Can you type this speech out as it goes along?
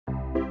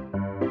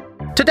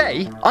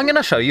Today, I'm going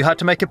to show you how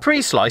to make a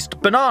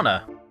pre-sliced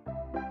banana.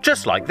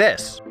 Just like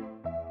this.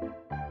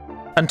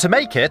 And to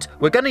make it,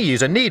 we're going to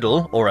use a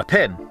needle or a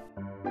pin.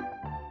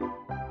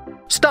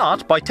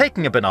 Start by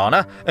taking a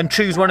banana and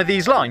choose one of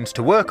these lines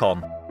to work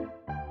on.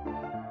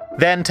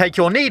 Then take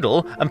your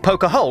needle and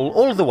poke a hole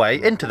all the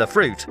way into the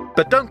fruit,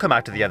 but don't come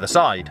out to the other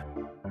side.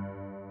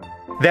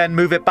 Then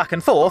move it back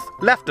and forth,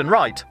 left and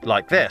right,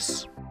 like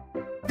this.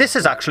 This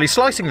is actually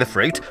slicing the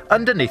fruit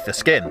underneath the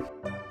skin.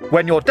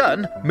 When you're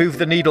done, move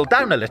the needle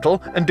down a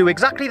little and do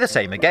exactly the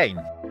same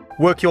again.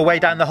 Work your way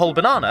down the whole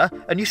banana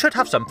and you should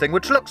have something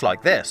which looks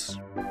like this.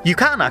 You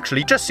can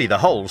actually just see the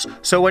holes,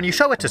 so when you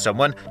show it to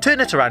someone,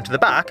 turn it around to the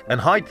back and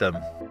hide them.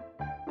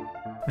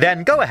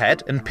 Then go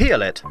ahead and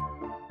peel it.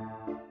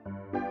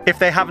 If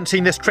they haven't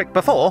seen this trick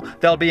before,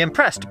 they'll be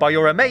impressed by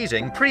your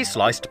amazing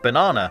pre-sliced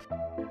banana.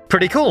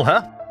 Pretty cool,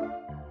 huh?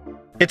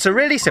 It's a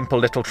really simple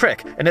little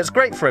trick and it's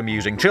great for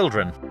amusing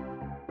children.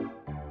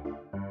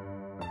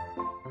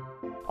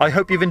 I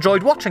hope you've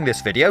enjoyed watching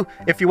this video.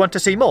 If you want to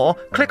see more,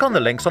 click on the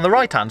links on the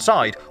right-hand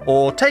side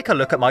or take a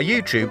look at my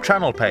YouTube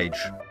channel page.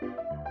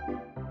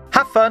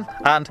 Have fun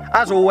and,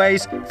 as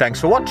always, thanks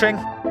for watching!